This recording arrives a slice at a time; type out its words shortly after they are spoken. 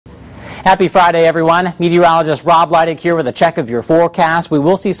Happy Friday, everyone. Meteorologist Rob Leidig here with a check of your forecast. We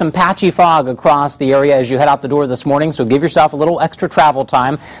will see some patchy fog across the area as you head out the door this morning, so give yourself a little extra travel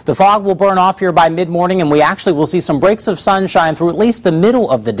time. The fog will burn off here by mid-morning, and we actually will see some breaks of sunshine through at least the middle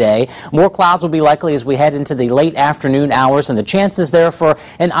of the day. More clouds will be likely as we head into the late afternoon hours, and the chances there for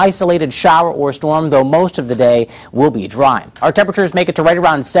an isolated shower or storm, though most of the day will be dry. Our temperatures make it to right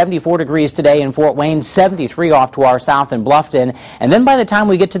around 74 degrees today in Fort Wayne, 73 off to our south in Bluffton, and then by the time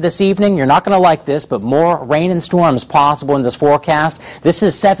we get to this evening, you're not going to like this, but more rain and storms possible in this forecast. This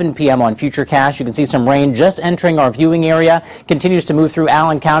is 7 p.m. on Futurecast. You can see some rain just entering our viewing area. Continues to move through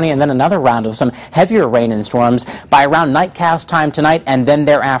Allen County, and then another round of some heavier rain and storms by around nightcast time tonight and then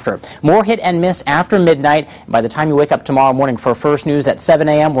thereafter. More hit and miss after midnight. By the time you wake up tomorrow morning for first news at 7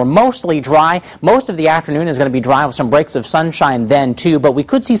 a.m., we're mostly dry. Most of the afternoon is going to be dry with some breaks of sunshine then, too, but we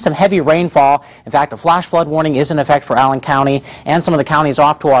could see some heavy rainfall. In fact, a flash flood warning is in effect for Allen County and some of the counties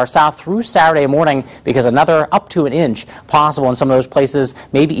off to our south through Saturday morning, because another up to an inch possible in some of those places,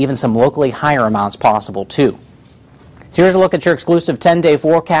 maybe even some locally higher amounts possible too. So here's a look at your exclusive 10-day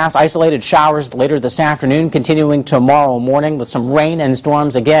forecast. Isolated showers later this afternoon, continuing tomorrow morning with some rain and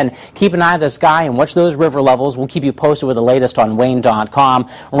storms. Again, keep an eye on the sky and watch those river levels. We'll keep you posted with the latest on Wayne.com.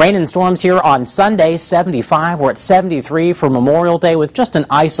 Rain and storms here on Sunday, 75. We're at 73 for Memorial Day with just an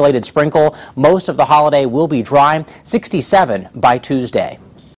isolated sprinkle. Most of the holiday will be dry, 67 by Tuesday.